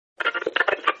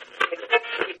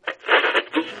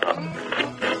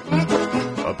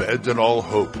Abandon all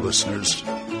hope, listeners.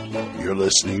 You're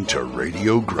listening to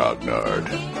Radio Grognard,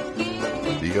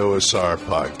 the OSR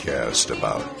podcast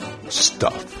about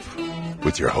stuff,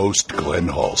 with your host, Glenn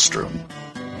Hallstrom.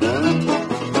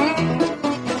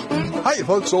 Hi,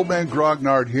 folks. Old Man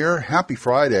Grognard here. Happy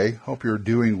Friday. Hope you're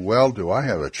doing well. Do I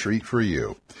have a treat for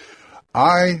you?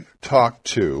 I talked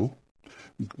to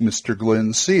Mr.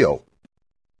 Glenn Seal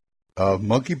of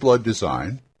Monkey Blood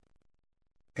Design,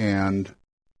 and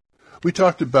we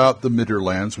talked about the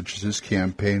Midderlands, which is his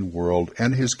campaign world,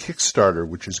 and his Kickstarter,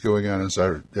 which is going on as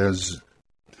of this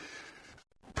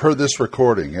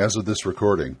recording.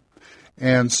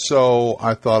 And so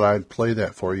I thought I'd play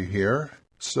that for you here.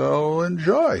 So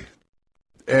enjoy.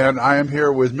 And I am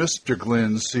here with Mr.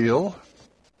 Glenn Seal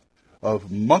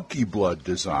of Monkey Blood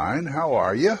Design. How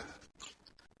are you?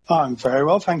 I'm very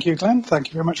well, thank you, Glenn. Thank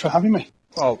you very much for having me.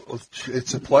 Well,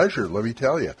 it's a pleasure, let me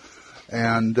tell you.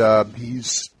 And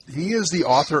he is the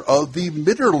author of the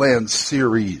Midderlands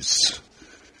series,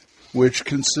 which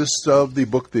consists of the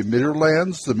book The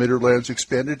Midderlands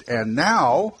Expanded, and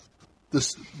now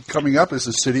this coming up is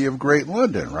the City of Great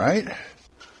London, right?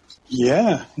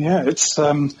 Yeah. It's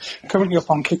currently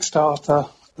up on Kickstarter.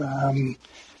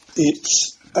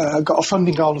 It's got a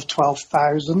funding goal of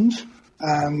 12,000,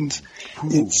 and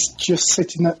it's just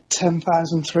sitting at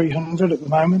 10,300 at the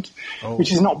moment,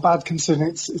 which is not bad considering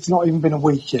it's not even been a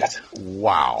week yet.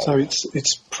 Wow! So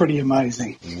it's pretty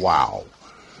amazing. Wow,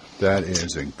 that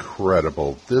is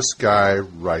incredible. This guy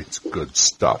writes good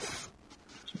stuff.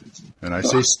 And I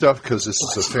say stuff because this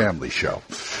is a family show.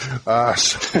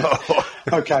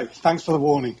 Okay, thanks for the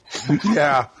warning.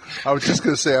 Yeah, I was just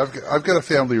going to say I've got a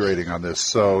family rating on this,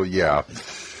 so yeah.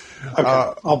 Okay,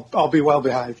 I'll be well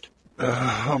behaved.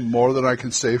 More than I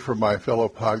can say for my fellow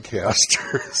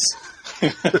podcasters.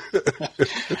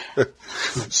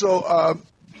 So,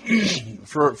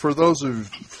 for those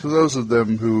of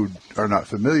them who are not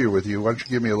familiar with you, why don't you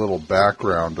give me a little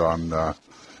background on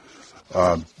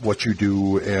what you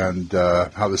do and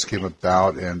how this came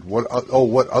about, and what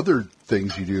other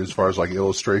things you do as far as like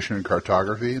illustration and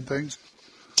cartography and things?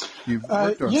 You've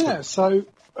worked on stuff. So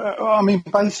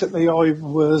basically,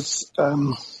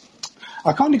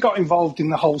 I kind of got involved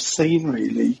in the whole scene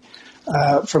really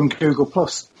from Google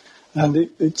Plus, and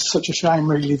it's such a shame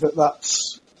really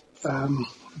that's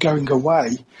going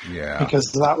away. Yeah,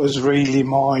 because that was really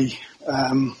my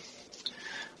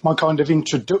kind of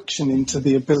introduction into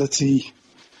the ability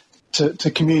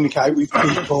to communicate with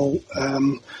people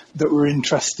that were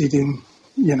interested in,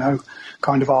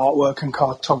 kind of artwork and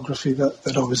cartography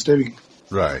that I was doing.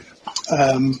 Right.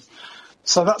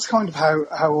 So that's kind of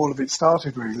how all of it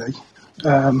started, really.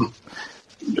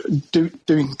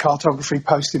 Doing cartography,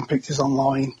 posting pictures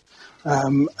online,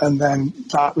 and then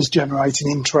that was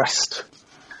generating interest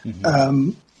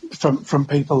from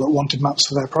people that wanted maps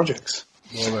for their projects.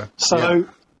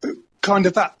 Kind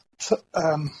of that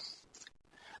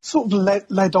sort of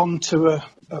led on to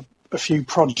a few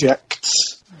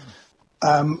projects,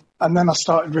 and then I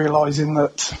started realising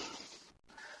that,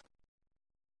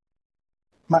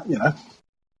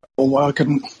 although I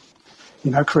couldn't,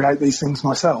 create these things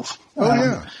myself.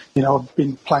 I've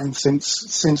been playing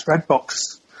since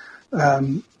Redbox,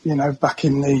 back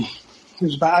in it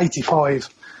was about 85,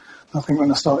 I think, when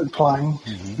I started playing.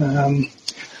 And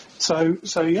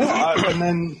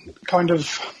then kind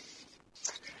of,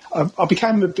 I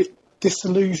became a bit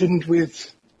disillusioned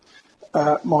with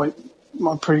my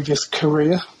previous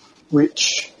career,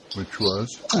 which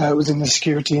was in the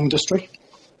security industry,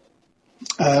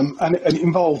 and it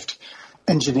involved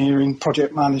engineering,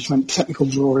 project management, technical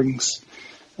drawings,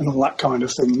 and all that kind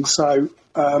of thing. So,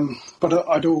 but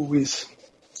I'd always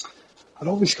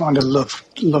kind of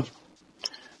loved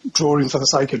drawing for the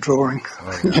sake of drawing,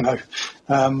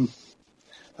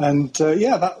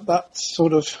 that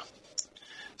sort of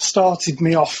started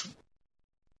me off.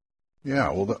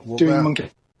 Yeah, doing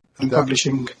monkey and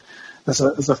publishing as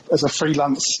a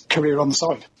freelance career on the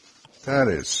side. That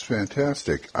is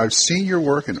fantastic. I've seen your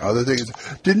work in other things.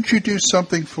 Didn't you do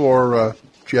something for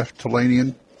Jeff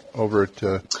Talanian over at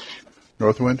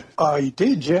Northwind? I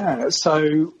did, yeah.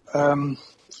 So, I'm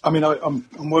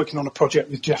working on a project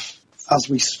with Jeff as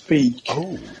we speak.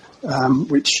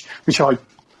 Which I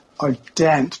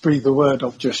daren't breathe a word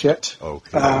of just yet.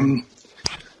 Okay.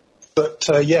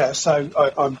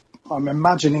 So I'm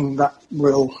imagining that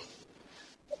will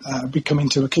be coming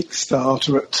to a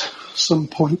Kickstarter at some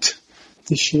point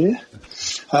this year.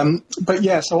 So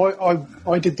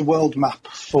I did the world map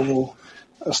for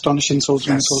Astonishing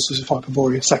Swordsmen and Sorcerers of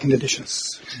Hyperborea, 2nd edition.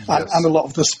 And a lot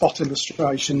of the spot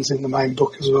illustrations in the main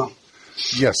book as well.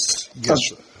 Yes.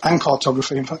 And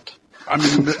cartography, in fact. I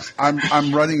mean,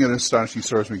 I'm running an Astonishing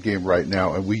Swordsman game right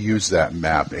now, and we use that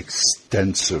map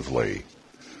extensively.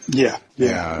 Yeah.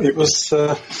 It was.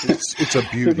 It's a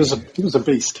beauty. It was a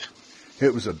beast.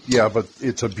 But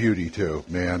it's a beauty too,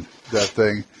 man. That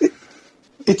thing.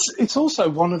 It's also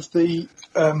one of the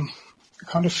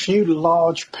kind of few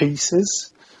large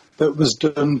pieces that was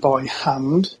done by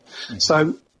hand. Mm-hmm.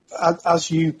 So as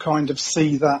you kind of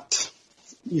see that,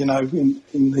 in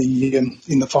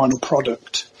the final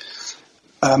product,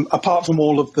 apart from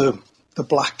all of the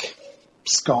black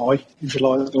sky, if you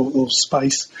like, or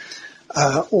space,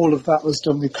 all of that was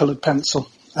done with coloured pencil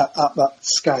at that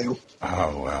scale.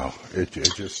 Oh wow! It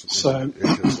just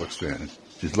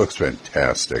looks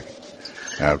fantastic.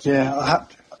 Absolutely. Yeah,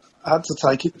 I had to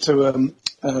take it to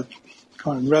a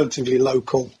kind of relatively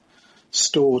local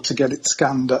store to get it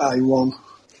scanned at A1.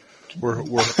 We're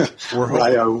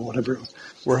Rayo, whatever it was.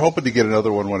 We're hoping to get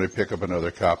another one when I pick up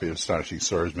another copy of Astonishing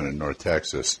Swordsman in North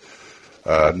Texas.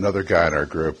 Another guy in our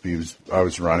group, I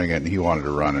was running it, and he wanted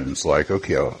to run it. And it's like,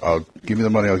 okay, I'll give me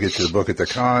the money. I'll get you the book at the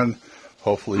con.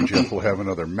 Hopefully, Jeff will have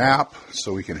another map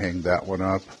so we can hang that one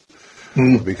up.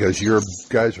 Because your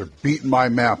guys are beating my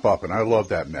map up, and I love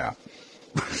that map.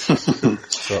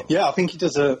 So. Yeah, I think he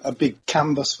does a big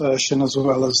canvas version as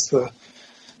well as the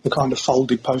kind of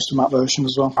folded poster map version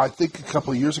as well. I think a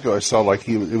couple of years ago I saw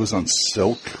it was on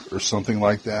silk or something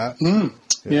like that.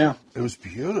 Yeah. It was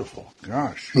beautiful.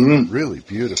 Gosh, really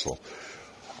beautiful.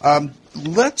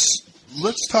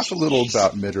 Let's talk a little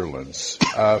about Midderlands.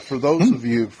 For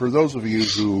those of you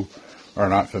who are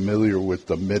not familiar with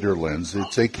the Midderlands,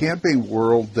 it's a campaign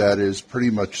world that is pretty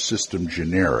much system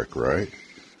generic, right?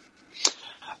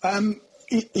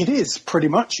 It is pretty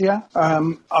much, yeah.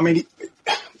 I mean,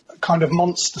 kind of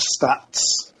monster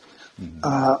stats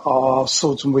are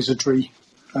Swords and Wizardry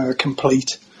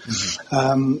complete,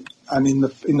 and in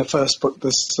the first book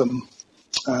there's some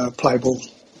playable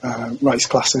race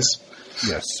classes,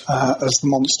 yes, as the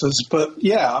monsters. But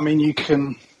yeah, I mean, you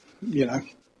can,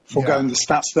 foregoing the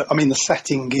stats. The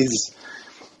setting is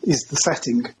the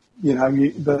setting.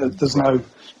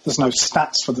 There's no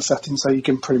stats for the setting, so you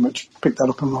can pretty much pick that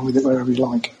up and run with it wherever you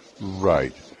like.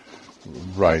 Right.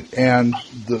 And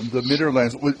the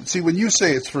Midderlands, see, when you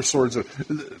say it's for swords,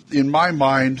 in my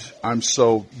mind, I'm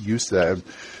so used to that.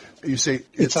 You say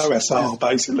it's OSR,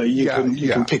 basically. You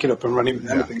can pick it up and run it with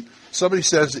anything. Somebody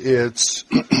says it's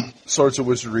Swords of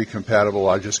Wizardry compatible.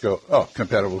 I just go,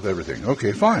 compatible with everything.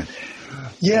 Okay, fine.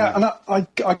 Yeah, and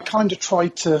I kind of try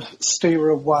to steer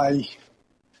away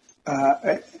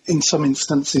in some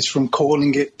instances from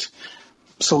calling it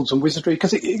Swords and Wizardry,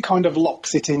 because it kind of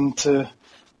locks it into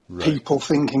people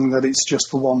thinking that it's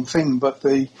just the one thing. But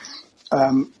the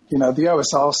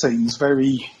OSR scene's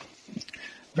very,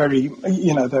 very,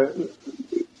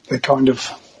 they're kind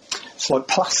of, it's like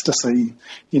plasticine.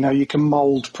 You can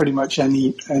mould pretty much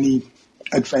any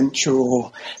adventure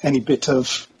or any bit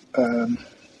of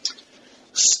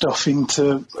stuff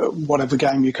into whatever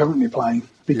game you're currently playing,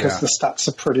 because the stats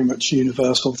are pretty much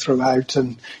universal throughout,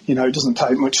 and it doesn't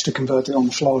take much to convert it on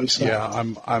the fly. So. Yeah,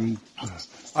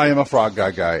 I am a Frog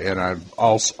guy, and I'm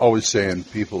always saying,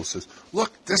 people says,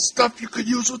 look, this stuff you could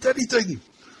use with anything.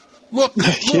 Look.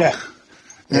 Yeah.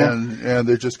 And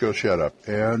they just go, shut up.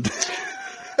 And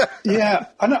yeah,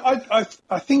 and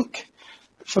I think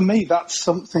for me that's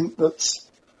something that's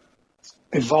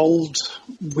evolved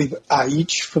with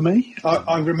age for me.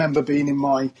 I remember being in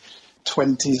my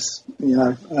 20s,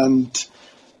 and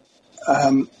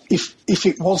if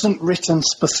it wasn't written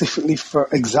specifically for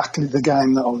exactly the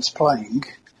game that I was playing,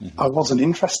 I wasn't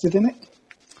interested in it.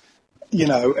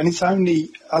 And it's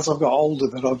only as I've got older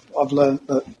that I've learned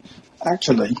that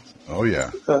actually,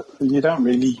 you don't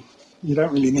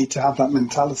really need to have that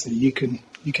mentality. You can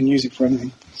use it for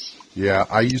anything. Yeah,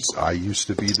 I used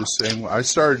to be the same way. I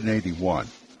started in 81,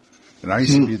 and I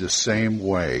used to be the same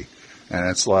way. And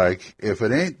it's like, if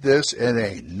it ain't this, it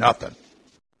ain't nothing.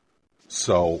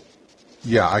 So,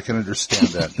 yeah, I can understand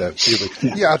that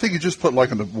feeling. Yeah, I think you just put like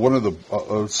one of the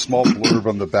a small blurb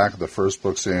on the back of the first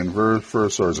book saying for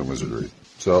Swords and Wizardry.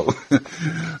 So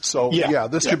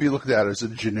this could be looked at as a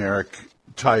generic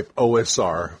type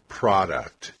OSR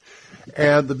product.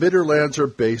 And the Midderlands are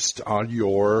based on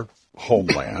your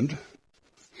homeland,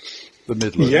 the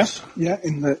Midlands. Yeah,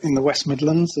 in the West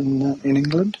Midlands in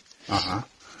England. Uh-huh.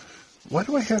 Why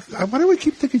do I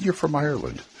keep thinking you're from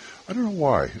Ireland? I don't know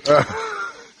why.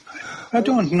 I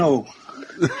don't know.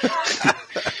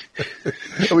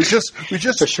 we just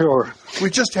for sure. We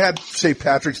just had St.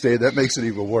 Patrick's Day. That makes it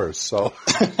even worse. So.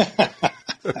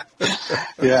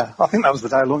 Yeah, I think that was the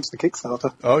day I launched the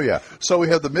Kickstarter. Oh, yeah. So we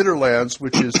have the Midlands,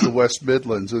 which is the West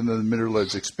Midlands, and then the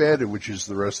Midlands expanded, which is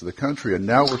the rest of the country. And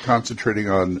now we're concentrating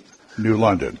on New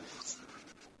London.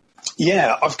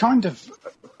 Yeah, I've kind of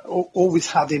always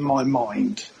had in my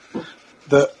mind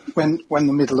that when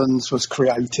the Midlands was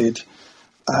created,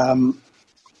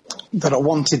 that I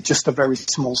wanted just a very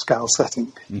small scale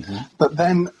setting. Mm-hmm. But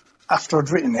then after I'd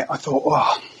written it, I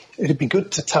thought, it'd be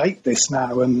good to take this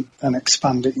now and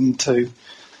expand it into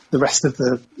the rest of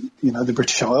the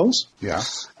British Isles. Yeah.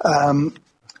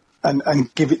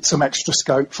 And give it some extra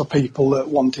scope for people that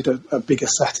wanted a bigger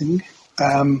setting.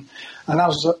 And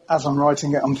as I'm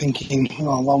writing it, I'm thinking,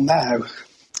 now,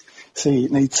 see,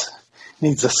 it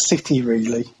needs a city,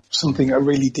 really, a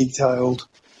really detailed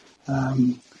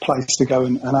place to go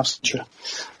and have such a.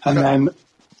 And then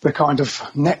the kind of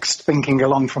next thinking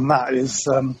along from that is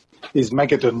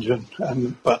Mega Dungeon,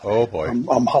 but oh boy,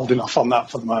 I'm holding off on that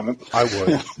for the moment. I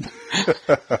would.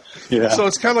 Yeah. So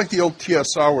it's kind of like the old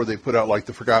TSR where they put out like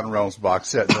the Forgotten Realms box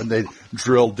set, and then they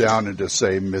drill down into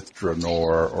say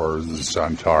Mithranor or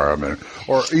Zhentarim,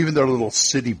 or even their little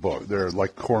city book. They're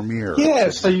like Cormyr. Yeah.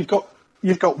 So you've got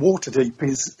Waterdeep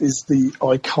is the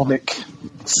iconic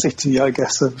city, I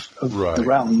guess, of right. the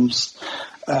realms.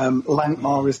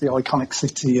 Lankhmar is the iconic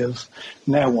city of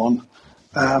Nerwan.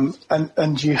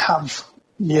 And you have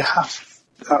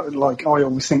like I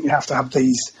always think you have to have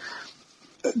these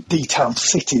detailed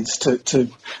cities to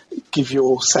give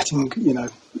your setting,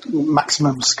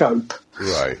 maximum scope.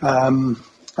 Right.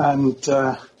 I've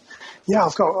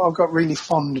got really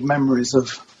fond memories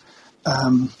of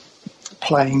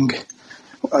playing.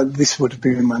 This would have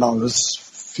been when I was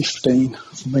 15,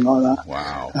 something like that.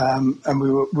 Wow. And we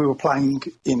were playing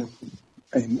in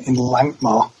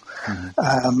Lankhmar.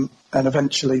 Mm-hmm. And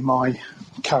eventually my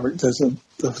characters of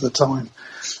the time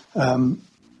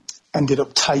ended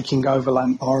up taking over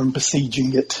Lankhmar and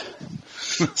besieging it.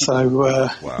 So,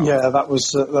 wow. Yeah, that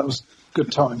was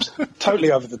good times.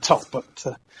 Totally over the top,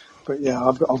 but yeah,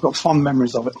 I've got fond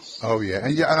memories of it. Oh, yeah.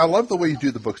 And I love the way you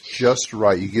do the books just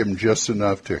right. You give them just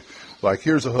enough to, like,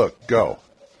 here's a hook, go.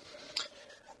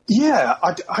 Yeah,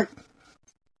 I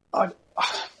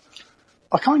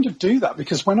kind of do that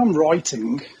because when I'm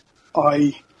writing,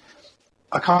 I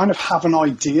kind of have an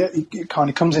idea. It kind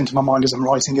of comes into my mind as I'm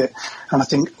writing it, and I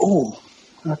think,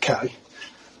 okay,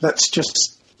 let's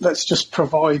just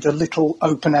provide a little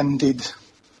open-ended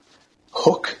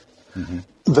hook mm-hmm.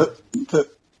 that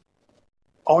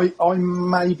I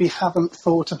maybe haven't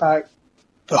thought about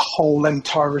the whole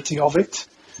entirety of it,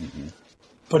 mm-hmm.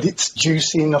 but it's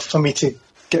juicy enough for me to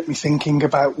get me thinking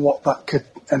about what that could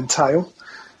entail.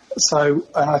 So,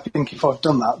 and I think if I've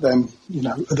done that, then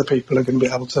other people are going to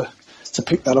be able to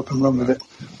pick that up and run with it.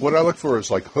 What I look for is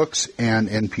like hooks and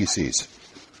NPCs.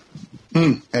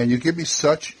 Mm. And you give me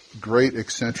such great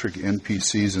eccentric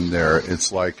NPCs in there.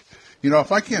 It's like,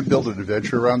 if I can't build an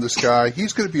adventure around this guy,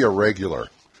 he's going to be a regular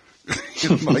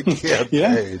in my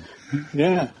campaign.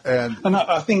 Yeah. And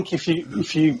I think if you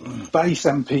base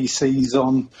NPCs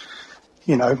on,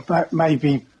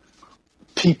 maybe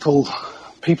people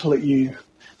that you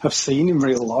have seen in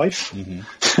real life, mm-hmm.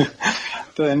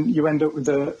 then you end up with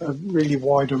a really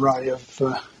wide array of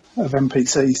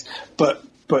NPCs. But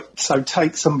so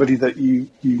take somebody that you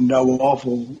know of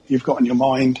or you've got in your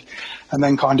mind, and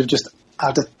then kind of just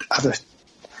add a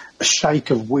shake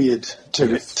of weird to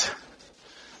yes. it,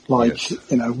 like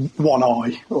yes. one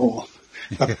eye or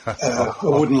a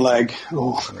wooden leg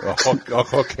or a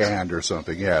hook hand or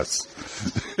something. Yes.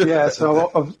 Yeah.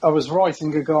 So I was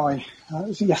writing a guy. It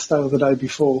was yesterday or the day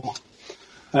before,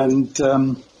 and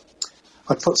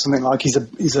I put something like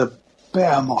he's a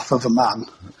behemoth of a man,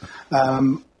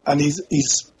 and his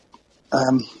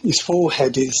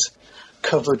forehead is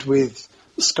covered with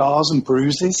scars and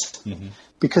bruises mm-hmm.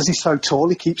 because he's so tall.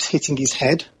 He keeps hitting his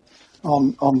head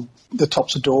on the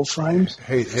tops of door frames.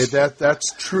 Hey,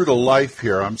 that's true to life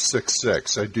here. I'm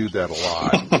 6'6". I do that a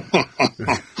lot.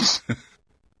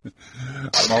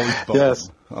 I'm always bumping. Yes.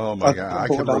 Oh my God, I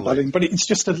can relate. But it's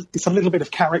just it's a little bit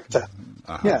of character.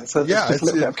 Uh-huh. Yeah, it's just a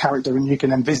little bit of character, and you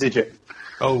can envisage it.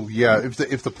 Oh yeah,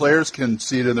 if the players can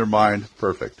see it in their mind,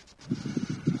 perfect.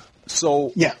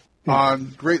 So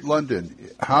on Great London,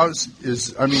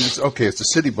 it's a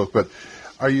city book, but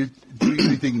are you doing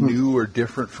anything new or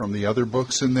different from the other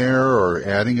books in there, or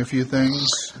adding a few things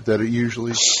that it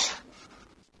usually?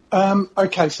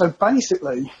 Okay, so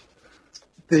basically,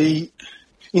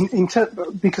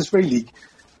 because really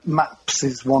maps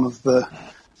is one of the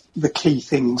key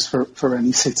things for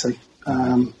any city.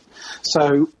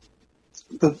 So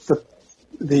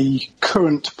the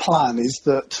current plan is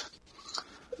that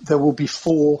there will be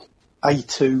 4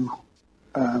 A2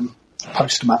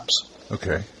 poster maps.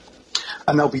 Okay.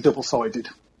 And they'll be double-sided.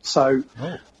 So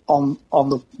on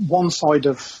the one side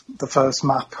of the first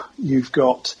map, you've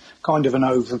got kind of an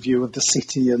overview of the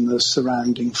city and the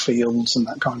surrounding fields and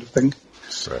that kind of thing.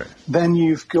 Right. Then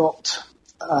you've got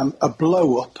a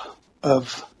blow-up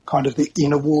of kind of the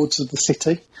inner wards of the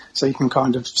city, so you can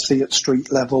kind of see at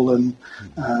street level and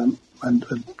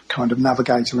kind of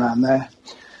navigate around there.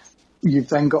 You've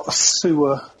then got a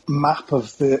sewer map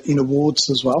of the inner wards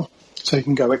as well, so you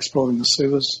can go exploring the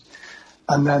sewers.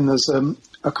 And then there's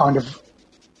a kind of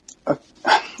a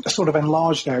sort of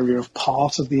enlarged area of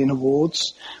part of the inner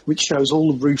wards, which shows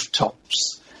all the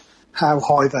rooftops, how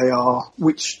high they are,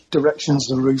 which directions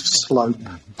the roofs slope,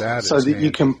 so that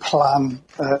you can plan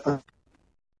a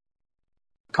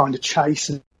kind of chase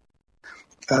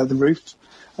the roof.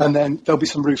 And then there'll be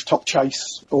some rooftop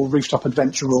chase or rooftop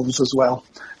adventure rules as well.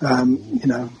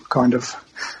 Kind of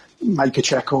make a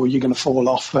check or you're going to fall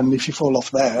off. And if you fall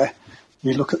off there,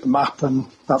 you look at the map and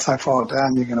that's how far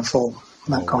down you're going to fall.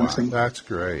 That kind of thing. That's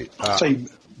great. So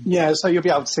you'll be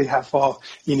able to see how far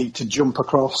you need to jump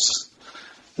across.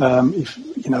 If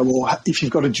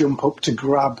you've got to jump up to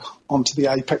grab onto the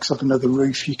apex of another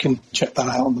roof, you can check that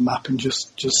out on the map and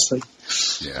just see.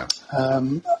 Yeah.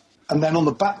 And then on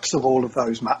the backs of all of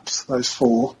those maps, those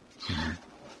four,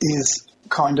 is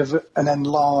kind of an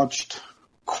enlarged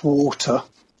quarter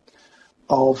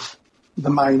of the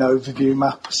main overview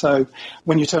map. So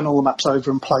when you turn all the maps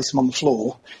over and place them on the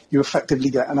floor, you effectively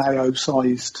get an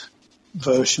AO-sized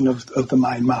version of the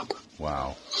main map.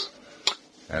 Wow.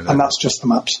 And that's just the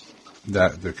maps.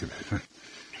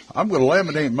 I'm going to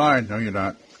laminate mine. No, you're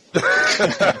not.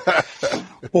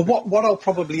 Well, what I'll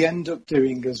probably end up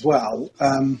doing as well,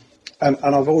 and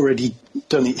I've already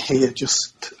done it here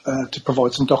just to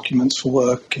provide some documents for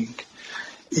working,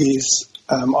 is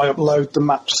I upload the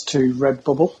maps to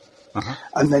Redbubble,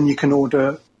 and then you can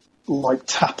order like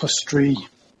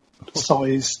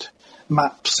tapestry-sized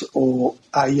maps or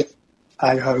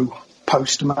AO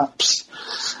poster maps,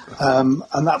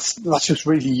 and that's just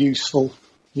really useful,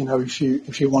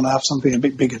 if you want to have something a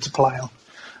bit bigger to play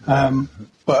on.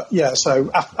 But yeah,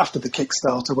 so after the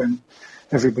Kickstarter, when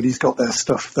everybody's got their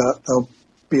stuff, they'll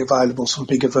be available some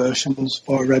bigger versions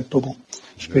by Redbubble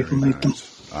if people need them.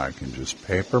 I can just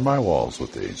paper my walls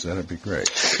with these. That'd be great.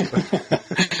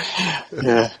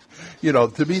 Yeah.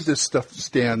 To me, this stuff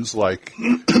stands like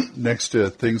next to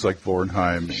things like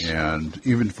Bornheim and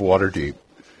even Waterdeep,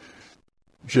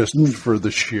 just for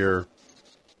the sheer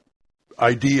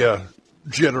idea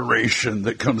generation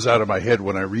that comes out of my head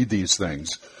when I read these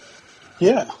things.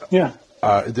 Yeah.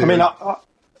 I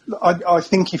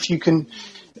think if you can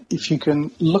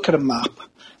look at a map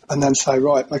and then say,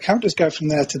 right, my characters go from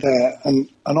there to there, and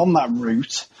on that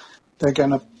route, they're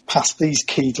going to pass these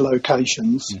keyed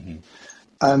locations.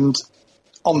 And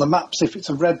on the maps, if it's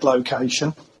a red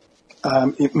location,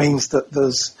 it means that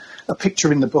there's a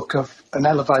picture in the book of an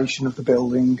elevation of the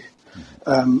building,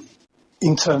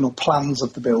 internal plans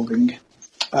of the building,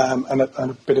 and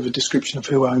a bit of a description of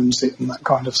who owns it and that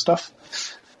kind of stuff.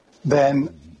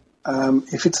 Then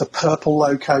if it's a purple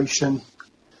location,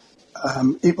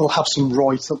 it will have some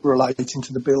write-up relating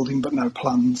to the building, but no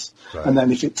plans. Right. And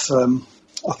then if it's,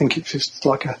 I think it's just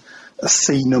like a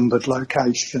C-numbered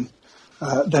location,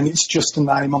 then it's just a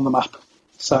name on the map.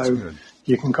 So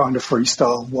you can kind of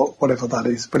freestyle whatever that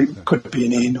is, but it could be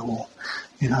an inn or,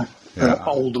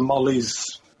 old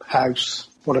Molly's house,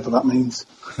 whatever that means.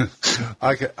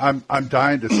 I'm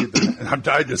dying to see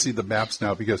the maps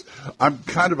now, because I'm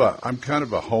kind of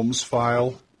a Holmes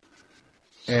file.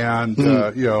 And,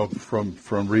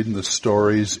 from reading the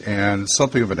stories, and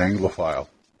something of an Anglophile.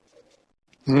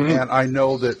 And I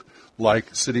know that,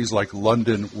 like, cities like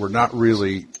London were not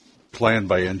really planned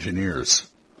by engineers.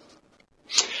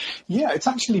 Yeah, it's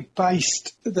actually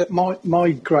based, that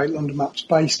my Great London map's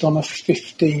based on a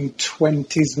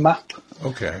 1520s map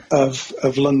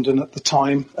of London at the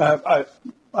time. And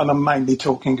I'm mainly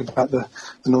talking about the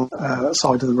north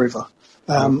side of the river.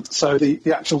 So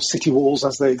the actual city walls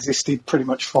as they existed pretty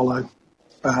much follow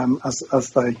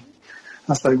as they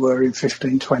were in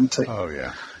 1520. Oh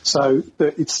yeah. So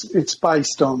it's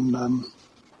based on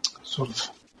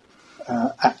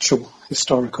actual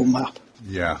historical map.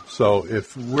 Yeah. So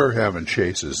if we're having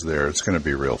chases there, it's going to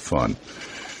be real fun.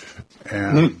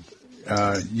 And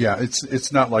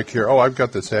it's not like here. Oh, I've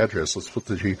got this address. Let's put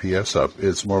the GPS up.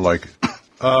 It's more like.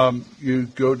 You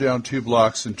go down 2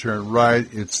 blocks and turn right.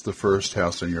 It's the first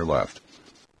house on your left.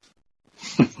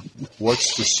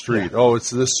 What's the street? Oh,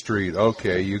 it's this street.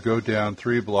 Okay, you go down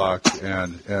 3 blocks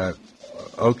and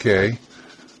okay,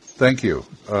 thank you.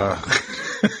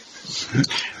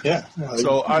 Yeah.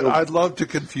 So I'd love to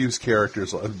confuse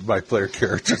my player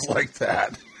characters like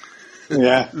that.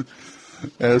 Yeah. And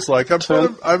it's like,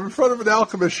 I'm in front of an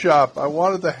alchemist shop. I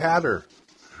wanted the Hatter.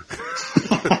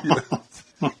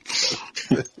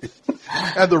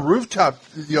 And the rooftop,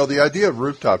 the idea of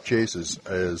rooftop chases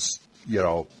is,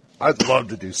 I'd love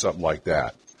to do something like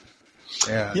that.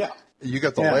 And you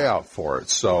got the layout for it,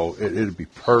 so it'd be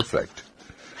perfect.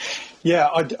 Yeah,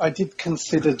 I did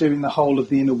consider doing the whole of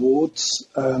the inner wards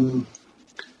of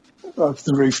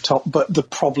the rooftop, but the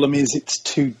problem is it's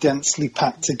too densely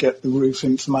packed to get the roof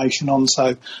information on,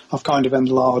 so I've kind of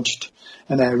enlarged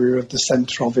an area of the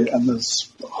centre of it, and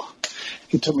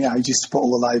it took me ages to put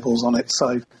all the labels on it,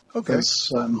 so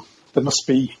there must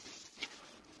be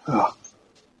a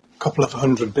couple of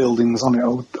 100 buildings on it,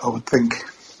 I would think.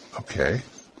 Okay.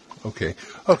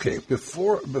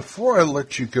 Before I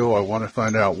let you go, I want to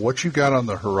find out what you got on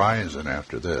the horizon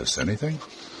after this. Anything?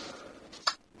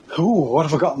 Ooh, what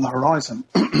have I got on the horizon?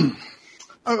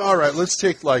 All right, let's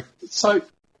take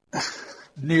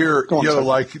near.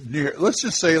 Let's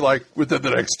just say within the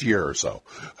next year or so.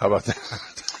 How about that?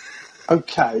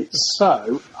 Okay,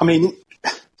 so I mean,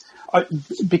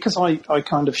 because I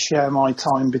kind of share my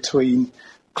time between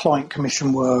client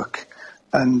commission work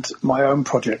and my own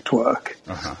project work.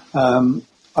 I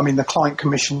mean, the client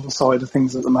commission side of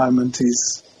things at the moment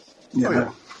is,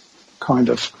 kind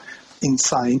of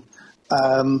insane,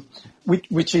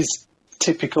 which is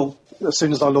typical. As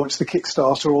soon as I launch the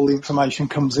Kickstarter, all the information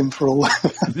comes in for all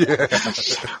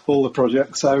all the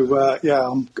projects. So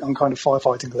I'm kind of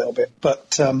firefighting a little bit,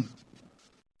 but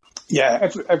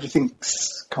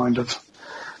everything's kind of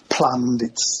planned.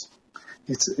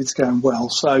 It's going well.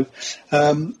 So,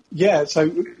 I'll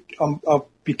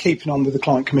be keeping on with the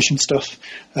client commission stuff.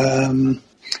 There'll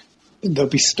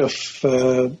be stuff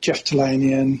for Jeff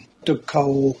Talanian, Doug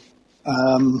Cole,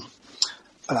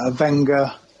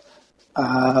 Wenger,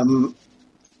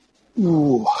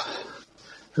 who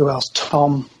else?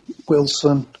 Tom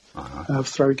Wilson of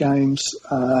Throw Games.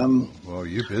 Well,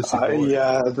 you're busy.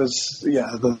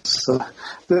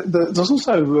 There's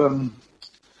also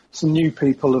some new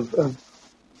people have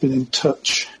been in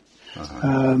touch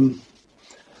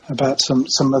about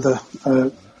some other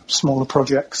smaller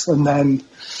projects, and then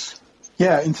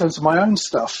in terms of my own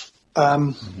stuff,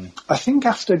 I think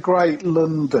after Great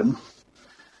London,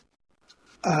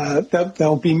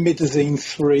 there'll be Midazine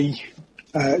 3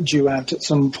 due out at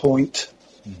some point.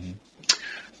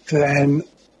 Then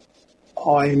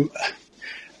I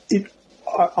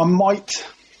might.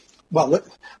 Well,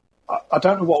 I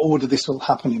don't know what order this will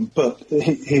happen in, but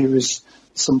here is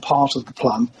some part of the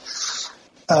plan.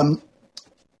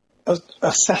 A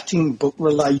setting book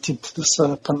related to the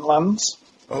Serpent Lands,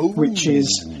 which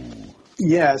is,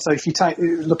 so if you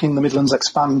look in the Midlands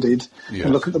Expanded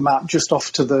and look at the map, just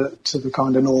off to the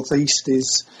kind of northeast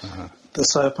is the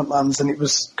Serpent Lands, and it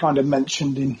was kind of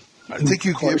mentioned in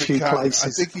quite a few places. I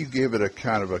think you gave it a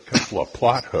couple of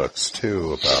plot hooks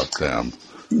too about them.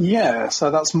 Yeah,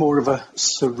 so that's more of a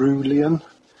cerulean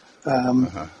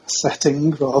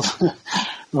setting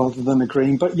rather than a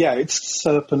green. But it's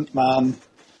Serpent Man,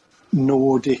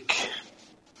 Nordic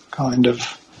kind of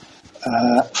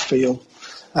feel.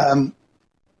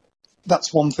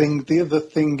 That's one thing. The other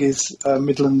thing is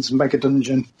Midlands Mega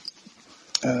Dungeon,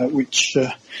 which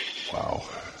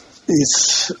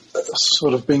is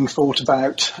sort of being thought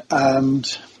about. And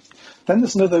then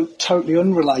there's another totally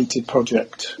unrelated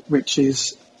project, which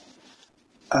is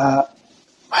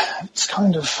it's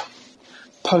kind of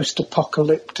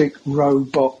post-apocalyptic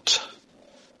robot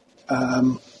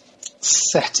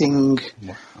setting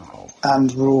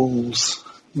and rules,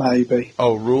 maybe.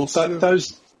 Oh, rules?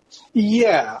 Those,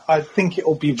 I think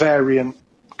it'll be variant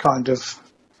kind of.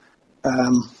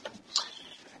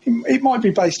 It might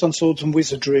be based on Swords and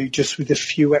Wizardry, just with a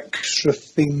few extra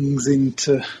things in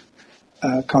to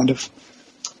kind of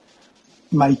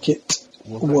make it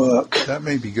work. That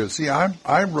may be good. See,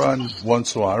 I run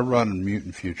once in a while. I run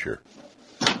Mutant Future,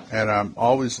 and I'm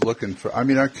always looking for. I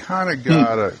mean, I kind of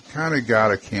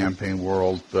got a campaign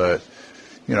world, but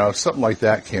if something like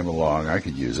that came along, I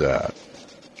could use that.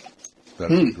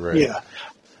 That'd be great. Yeah,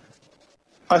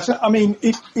 I mean,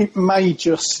 it may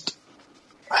just.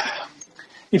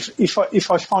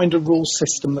 If I find a rule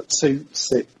system that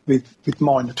suits it with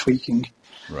minor tweaking,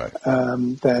 right?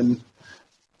 Then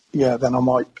I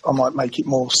might make it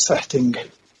more setting.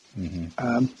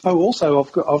 Also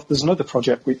there's another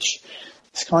project which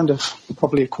is kind of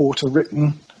probably a quarter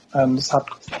written and has had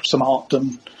some art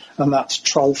done, and that's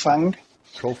Trollfang.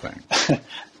 Trollfang.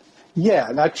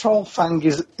 Now Trollfang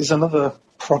is another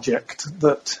project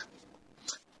that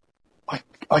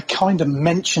I kind of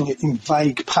mention it in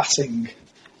vague passing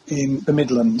in the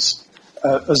Midlands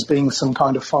as being some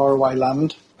kind of faraway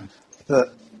land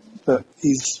that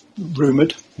is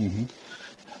rumoured. Mm-hmm.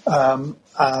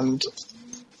 And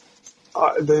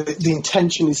the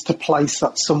intention is to place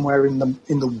that somewhere in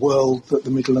the world that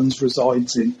the Midlands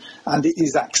resides in, and it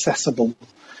is accessible.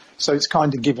 So it's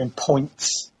kind of giving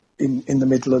points in the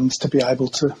Midlands to be able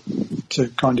to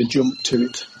kind of jump to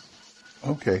it.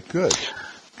 Okay, good.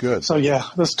 So yeah,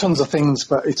 there's tons of things,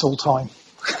 but it's all time.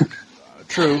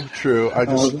 True.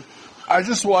 I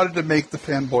just wanted to make the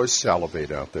fanboys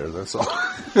salivate out there. That's all.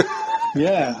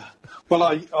 Yeah. Well,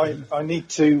 I need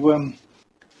to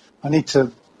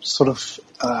sort of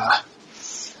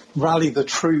rally the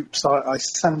troops. I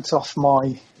sent off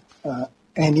my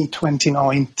any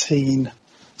 2019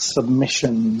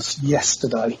 submissions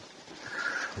yesterday.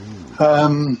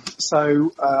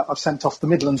 So I've sent off the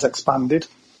Midlands Expanded,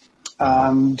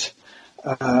 and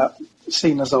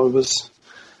seeing as I was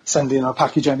sending a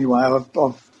package anyway,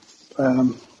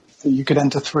 you could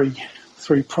enter three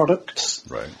products.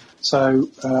 Right. So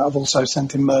I've also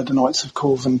sent in Murder Knights of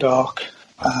Corvan Dark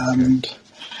and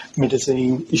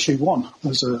Midazine Issue 1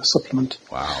 as a supplement.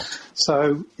 Wow.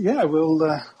 So yeah,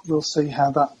 we'll see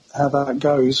how that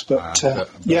goes. But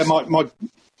yeah,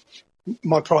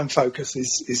 my prime focus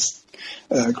is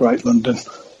Great London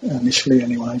initially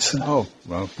anyway. So. Oh,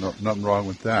 well, nothing wrong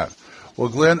with that. Well,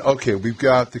 Glenn, okay, we've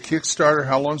got the Kickstarter.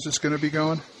 How long is this going to be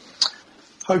going?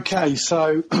 Okay,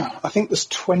 so I think there's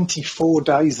 24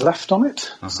 days left on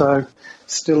it, so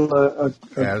still a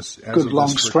good long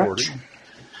stretch.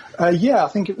 Yeah, I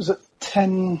think it was at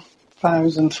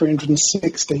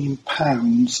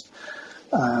 £10,316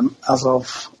 as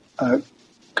of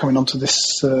coming onto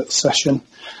this session.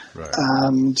 Right.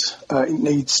 And it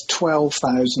needs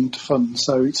 12,000 to fund,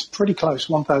 so it's pretty close,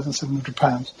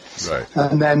 £1,700. Right.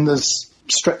 And then there's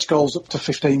stretch goals up to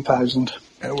 15,000,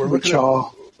 which are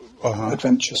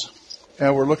adventures.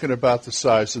 And we're looking about the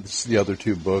size of the other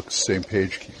two books, same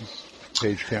page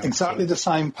count. Exactly the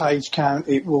same page count.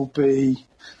 It will be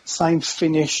same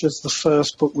finish as the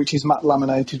first book, which is matte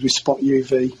laminated with spot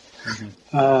UV.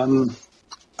 Mm-hmm.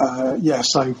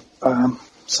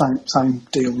 Same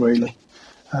deal really.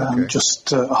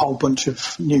 Just a whole bunch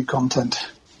of new content.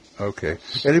 Okay.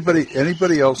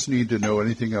 Anybody else need to know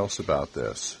anything else about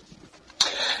this?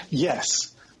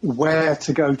 Yes. Where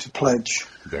to go to pledge.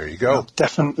 There you go. I'll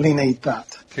definitely need that.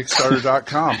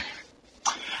 Kickstarter.com.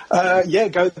 Yeah,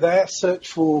 go there, search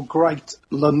for Great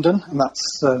London, and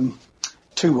that's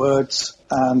 2 words,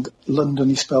 and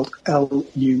London is spelled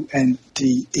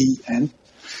Lunden.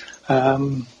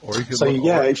 Or you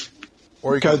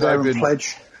can go there and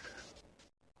pledge.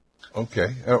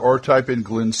 Okay. Or type in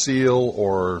Glenn Seal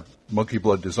or Monkey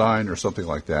Blood Design or something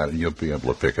like that, and you'll be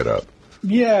able to pick it up.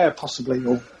 Yeah, possibly.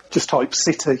 Or just type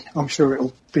City. I'm sure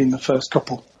it'll be in the first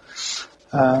couple.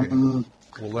 And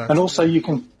also you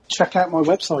can check out my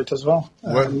website as well,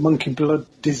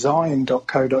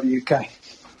 monkeyblooddesign.co.uk.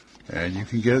 And you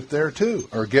can get it there too,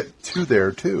 or get to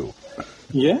there too.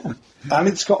 Yeah. And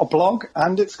it's got a blog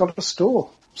and it's got a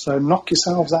store. So knock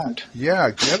yourselves out. Yeah,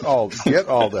 get all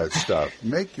that stuff.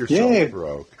 Make yourself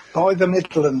broke. Buy the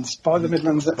Midlands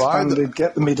Expanded,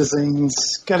 get the Midazines,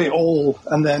 get it all,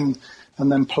 and then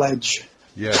pledge.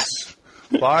 Yes.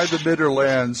 Buy the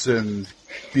Midlands and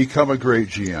become a great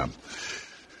GM.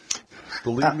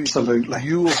 Believe Absolutely. me,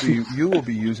 you will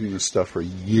be using this stuff for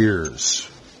years.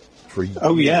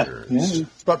 Oh yeah.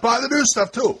 But buy the new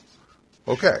stuff too.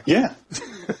 Okay. Yeah.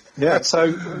 Yeah. So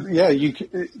yeah,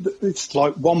 it's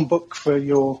like one book for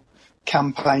your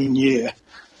campaign year.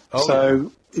 Oh,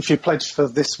 so if you pledge for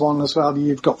this one as well,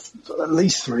 you've got at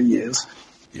least 3 years.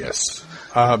 Yes.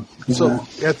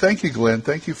 Thank you, Glenn.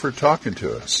 Thank you for talking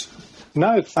to us.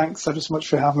 No, thanks ever so much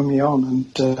for having me on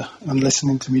and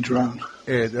listening to me drone.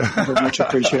 I very much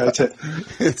appreciate it.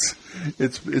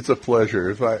 It's a pleasure.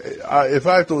 If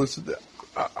I have to listen,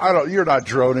 you're not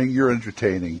droning. You're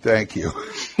entertaining. Thank you.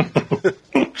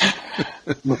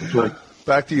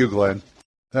 Back to you, Glenn.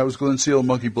 That was Glenn Seal,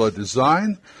 Monkey Blood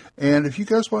Design. And if you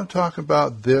guys want to talk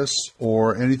about this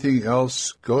or anything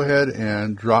else, go ahead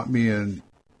and drop me an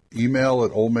email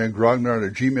at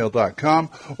oldmangrognard@gmail.com,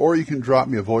 or you can drop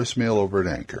me a voicemail over at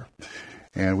Anchor.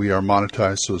 And we are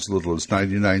monetized so as little as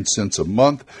 99 cents a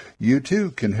month. You,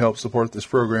 too, can help support this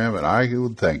program, and I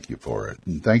would thank you for it.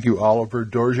 And thank you, Oliver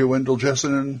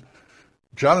Dorje-Wendell-Jessen and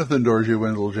Jonathan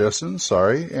Dorje-Wendell-Jessen,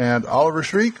 and Oliver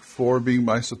Shriek for being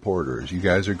my supporters. You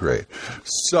guys are great.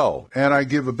 So, and I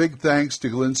give a big thanks to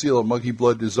Glenn Seal of Monkey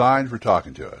Blood Design for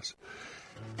talking to us.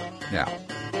 Now,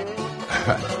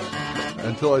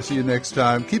 until I see you next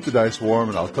time, keep the dice warm,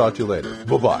 and I'll talk to you later.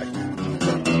 Bye-bye.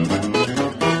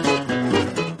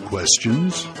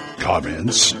 questions,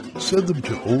 comments, send them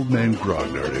to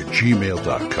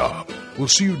oldmangrognard@gmail.com. We'll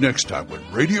see you next time when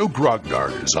Radio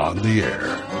Grognard is on the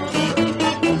air.